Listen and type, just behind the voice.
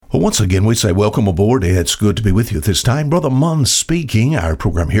Well, once again, we say welcome aboard. It's good to be with you at this time. Brother Munn speaking. Our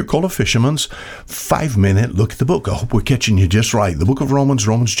program here called A Fisherman's 5-Minute Look at the Book. I hope we're catching you just right. The book of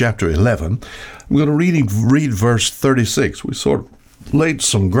Romans chapter 11. I'm going to read verse 36. We sort of laid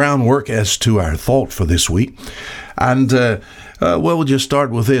some groundwork as to our thought for this week. And, we'll just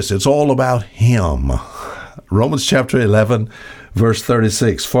start with this. It's all about Him. Romans chapter 11, verse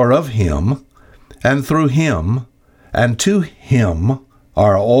 36. For of Him, and through Him, and to Him,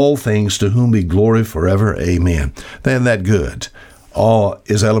 are all things, to whom be glory forever. Amen. Then that good. All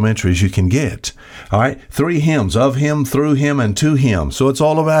as elementary as you can get. All right. 3 hymns: of Him, through Him, and to Him. So it's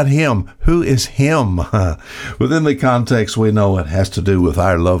all about Him. Who is Him? Within the context, we know it has to do with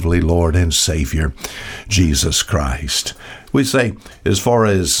our lovely Lord and Savior, Jesus Christ. We say, as far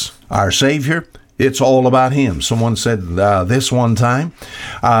as our Savior, it's all about Him. Someone said this one time,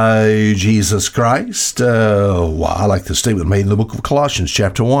 Jesus Christ, I like the statement made in the book of Colossians,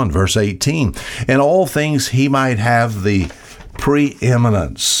 chapter 1, verse 18. In all things, He might have the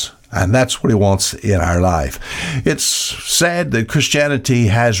preeminence. And that's what He wants in our life. It's sad that Christianity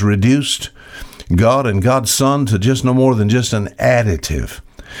has reduced God and God's Son to just no more than just an additive.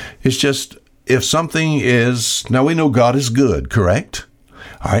 It's just, if something is, now we know God is good, correct?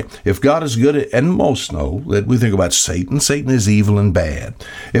 All right. If God is good, and most know that we think about Satan. Satan is evil and bad.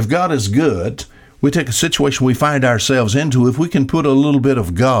 If God is good, we take a situation we find ourselves into, if we can put a little bit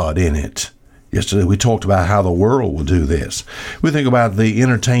of God in it. Yesterday we talked about how the world will do this. We think about the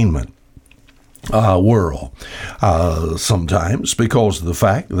entertainment world sometimes, because of the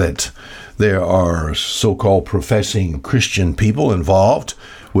fact that there are so-called professing Christian people involved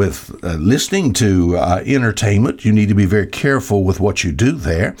with listening to entertainment. You need to be very careful with what you do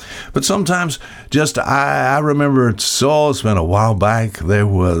there. But sometimes I remember it's been a while back, there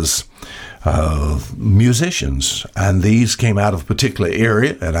was musicians, and these came out of a particular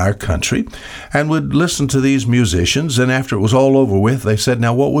area in our country, and would listen to these musicians, and after it was all over with, they said,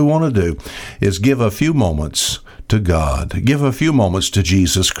 now what we want to do is give a few moments to God, give a few moments to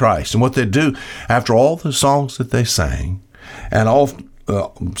Jesus Christ. And what they do, after all the songs that they sang, and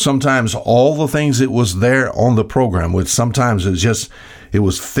sometimes all the things that was there on the program, which sometimes it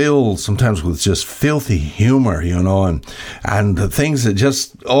was filled sometimes with just filthy humor, and the things that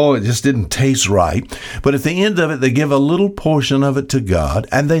it just didn't taste right. But at the end of it, they give a little portion of it to God,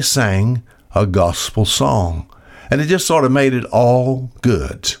 and they sang a gospel song. And it just sort of made it all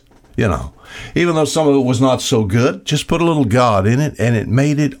good, Even though some of it was not so good, just put a little God in it, and it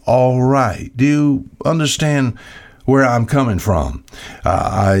made it all right. Do you understand where I'm coming from?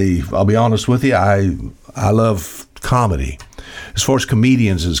 I'll be honest with you, I love comedy. As far as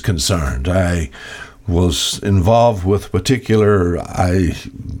comedians is concerned, I was involved with I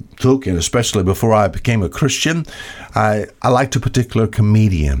took, and especially before I became a Christian, I liked a particular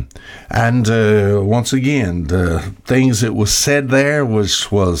comedian. And once again, the things that was said there was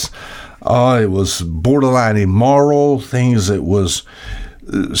it was borderline immoral, things that was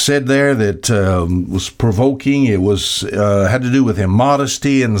said there that was provoking. It was had to do with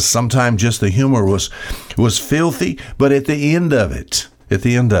immodesty, and sometimes just the humor was filthy. But at the end of it,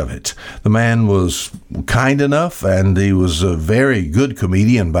 the man was kind enough, and he was a very good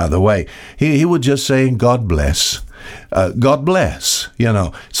comedian, by the way. He would just say, God bless. God bless,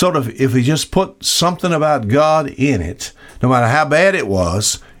 sort of, if he just put something about God in it, no matter how bad it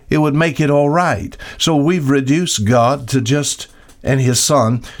was, it would make it all right. So we've reduced God and His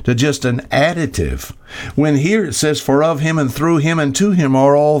Son to just an additive. When here it says, for of Him, and through Him, and to Him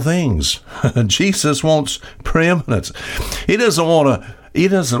are all things. Jesus wants preeminence. He doesn't want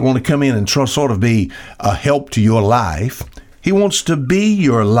to come in and sort of be a help to your life. He wants to be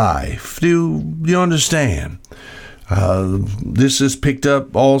your life. Do you understand? This is picked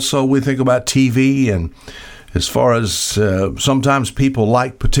up also, we think about TV, and as far as sometimes people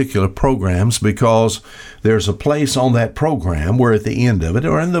like particular programs because there's a place on that program where at the end of it,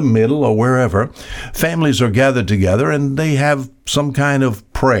 or in the middle, or wherever, families are gathered together and they have some kind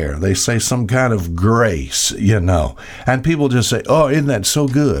of prayer. They say some kind of grace, and people just say, oh, isn't that so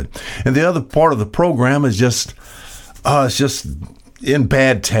good? And the other part of the program is just, it's just in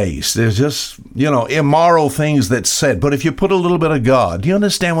bad taste. There's just, immoral things that's said. But if you put a little bit of God, do you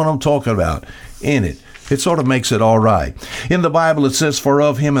understand what I'm talking about, in it? It sort of makes it all right. In the Bible, it says, for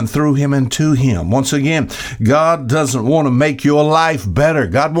of Him, and through Him, and to Him. Once again, God doesn't want to make your life better.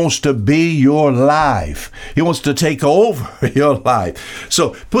 God wants to be your life. He wants to take over your life.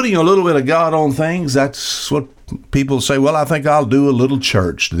 So putting a little bit of God on things, that's what people say, well, I think I'll do a little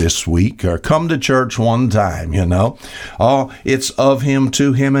church this week, or come to church one time, Oh, it's of Him,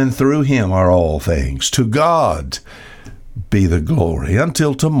 to Him, and through Him are all things. To God be the glory.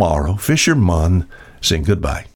 Until tomorrow, Fisher Munn, sing goodbye.